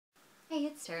Hey,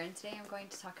 it's Tara, and today I'm going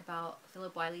to talk about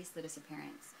Philip Wylie's The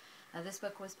Disappearance. This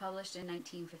book was published in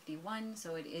 1951,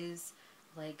 so it is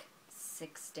like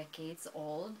 6 decades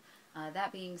old.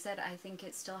 That being said, I think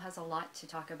it still has a lot to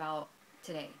talk about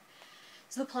today.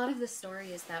 So the plot of this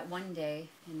story is that one day,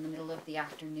 in the middle of the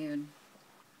afternoon,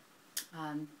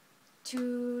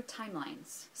 two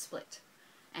timelines split.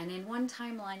 And in one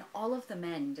timeline, all of the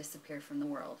men disappear from the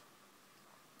world,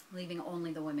 leaving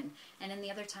only the women. And in the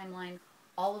other timeline,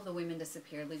 all of the women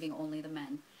disappear, leaving only the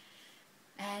men.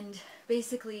 And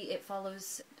basically it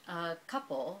follows a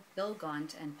couple, Bill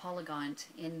Gaunt and Paula Gaunt,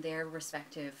 in their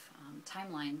respective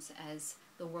timelines as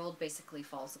the world basically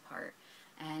falls apart.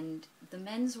 And the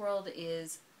men's world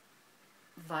is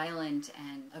violent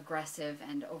and aggressive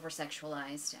and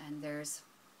over-sexualized, and there's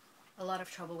a lot of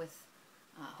trouble with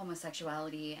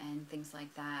homosexuality and things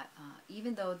like that,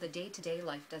 even though the day-to-day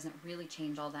life doesn't really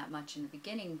change all that much in the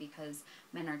beginning because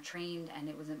men are trained,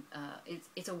 and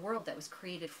it's a world that was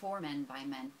created for men by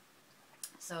men.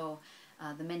 So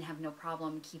the men have no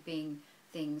problem keeping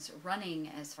things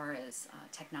running as far as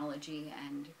technology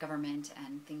and government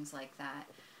and things like that.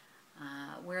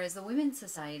 Whereas the women's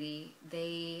society,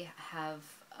 they have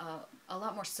a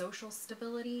lot more social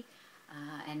stability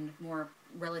and more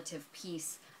relative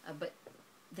peace, but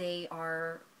they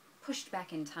are pushed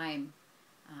back in time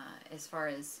as far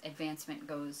as advancement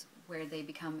goes, where they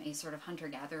become a sort of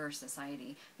hunter-gatherer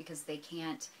society because they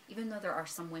can't, even though there are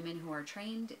some women who are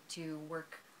trained to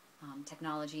work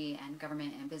technology and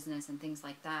government and business and things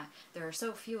like that, there are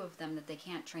so few of them that they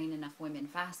can't train enough women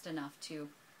fast enough to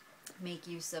make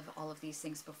use of all of these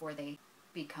things before they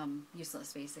become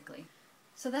useless, basically.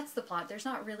 So that's the plot. There's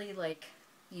not really like,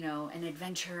 you know, an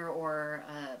adventure or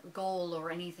a goal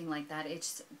or anything like that.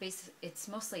 It's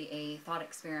mostly a thought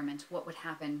experiment, what would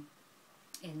happen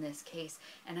in this case.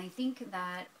 And I think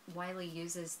that Wylie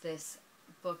uses this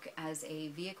book as a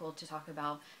vehicle to talk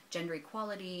about gender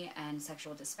equality and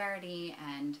sexual disparity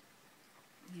and,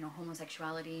 you know,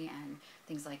 homosexuality and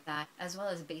things like that, as well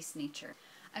as base nature.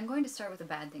 I'm going to start with the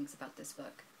bad things about this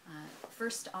book.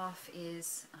 First off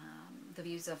is the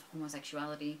views of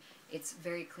homosexuality. It's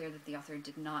very clear that the author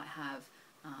did not have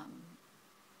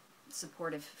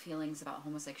supportive feelings about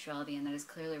homosexuality, and that is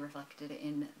clearly reflected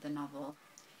in the novel,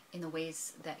 in the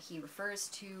ways that he refers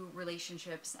to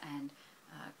relationships and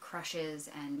crushes,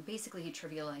 and basically he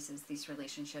trivializes these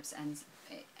relationships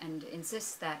and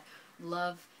insists that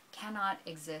love cannot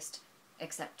exist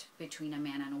except between a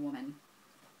man and a woman.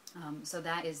 So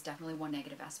that is definitely one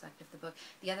negative aspect of the book.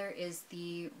 The other is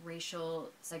the racial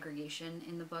segregation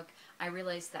in the book. I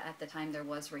realized that at the time there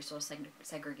was racial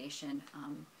segregation,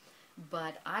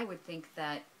 but I would think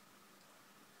that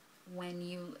when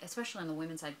you, especially on the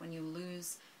women's side, when you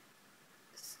lose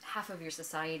half of your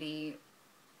society,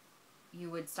 you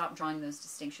would stop drawing those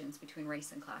distinctions between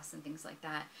race and class and things like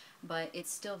that. But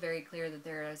it's still very clear that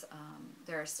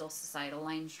there are still societal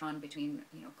lines drawn between,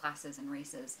 you know, classes and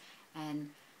races. And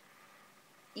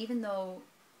even though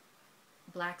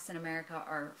blacks in America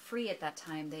are free at that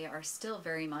time, they are still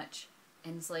very much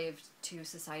enslaved to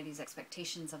society's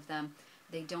expectations of them.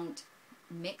 They don't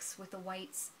mix with the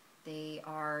whites. They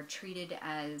are treated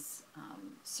as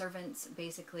servants,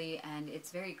 basically, and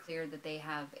it's very clear that they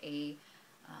have a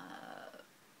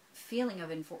feeling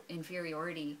of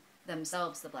inferiority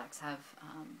themselves. The blacks have,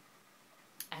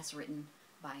 as written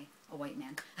by a white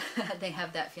man. They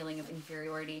have that feeling of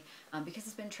inferiority because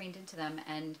it's been trained into them,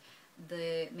 and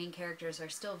the main characters are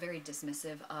still very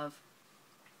dismissive of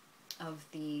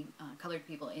the colored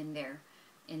people in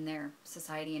their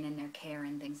society and in their care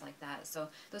and things like that. So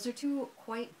those are two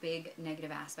quite big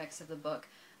negative aspects of the book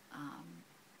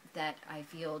that I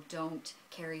feel don't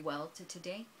carry well to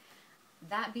today.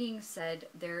 That being said,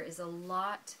 there is a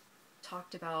lot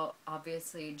talked about,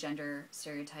 obviously, gender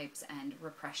stereotypes and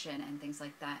repression and things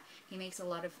like that. He makes a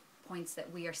lot of points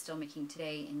that we are still making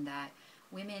today, in that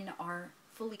women are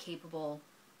fully capable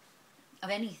of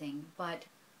anything, but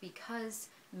because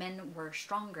men were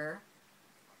stronger,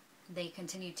 they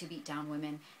continued to beat down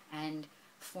women and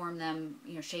form them,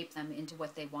 you know, shape them into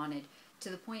what they wanted, to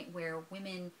the point where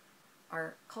women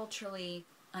are culturally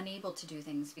unable to do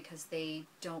things because they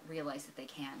don't realize that they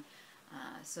can.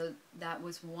 So that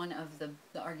was one of the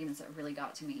arguments that really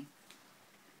got to me.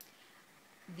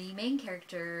 The main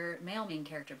character, male main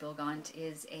character, Bill Gaunt,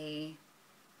 is a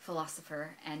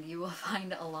philosopher, and you will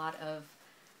find a lot of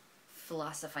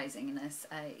philosophizing in this.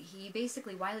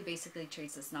 Wylie basically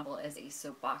treats this novel as a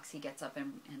soapbox. He gets up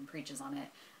and preaches on it,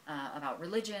 about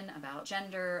religion, about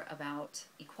gender, about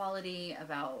equality,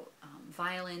 about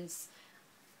violence,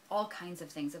 all kinds of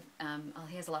things.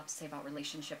 He has a lot to say about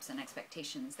relationships and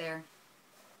expectations there.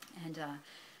 And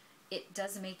it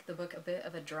does make the book a bit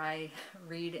of a dry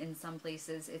read in some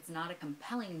places. It's not a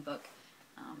compelling book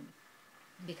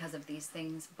because of these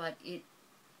things, but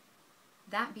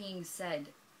that being said,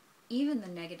 even the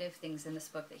negative things in this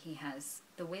book that he has,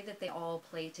 the way that they all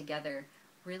play together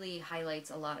really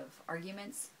highlights a lot of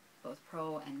arguments, both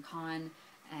pro and con,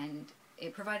 and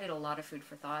it provided a lot of food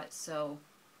for thought. So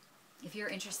if you're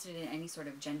interested in any sort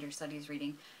of gender studies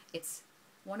reading, it's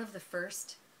one of the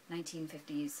first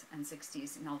 1950s and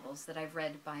 60s novels that I've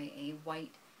read by a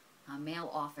white male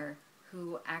author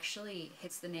who actually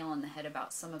hits the nail on the head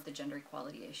about some of the gender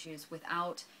equality issues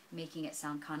without making it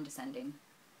sound condescending.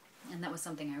 And that was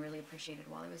something I really appreciated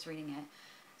while I was reading it.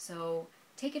 So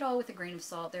take it all with a grain of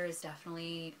salt. There is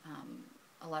definitely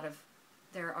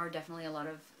there are definitely a lot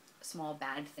of small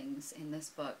bad things in this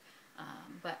book.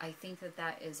 But I think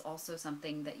that is also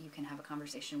something that you can have a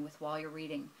conversation with while you're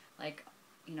reading. Like,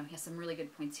 he has some really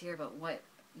good points here, but what,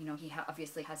 he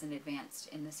obviously hasn't advanced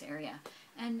in this area.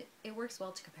 And it works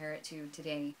well to compare it to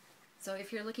today. So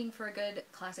if you're looking for a good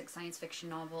classic science fiction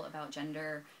novel about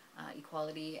gender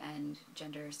equality and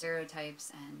gender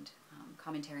stereotypes and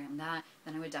commentary on that,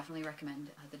 then I would definitely recommend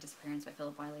The Disappearance by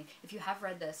Philip Wylie. If you have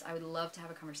read this, I would love to have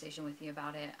a conversation with you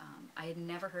about it. I had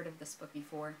never heard of this book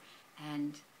before,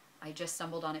 and I just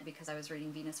stumbled on it because I was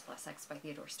reading Venus Plus X by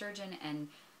Theodore Sturgeon, and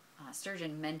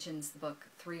Sturgeon mentions the book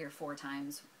 3 or 4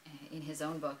 times in his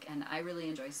own book, and I really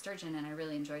enjoyed Sturgeon, and I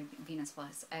really enjoyed Venus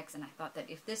Plus X, and I thought that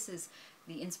if this is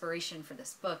the inspiration for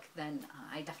this book, then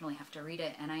I definitely have to read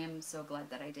it, and I am so glad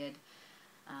that I did.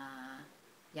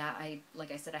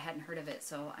 Like I said, I hadn't heard of it,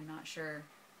 so I'm not sure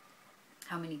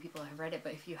how many people have read it,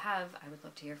 but if you have, I would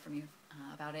love to hear from you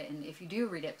about it, and if you do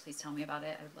read it, please tell me about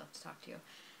it. I would love to talk to you.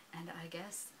 And I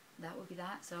guess that would be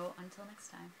that, so until next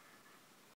time.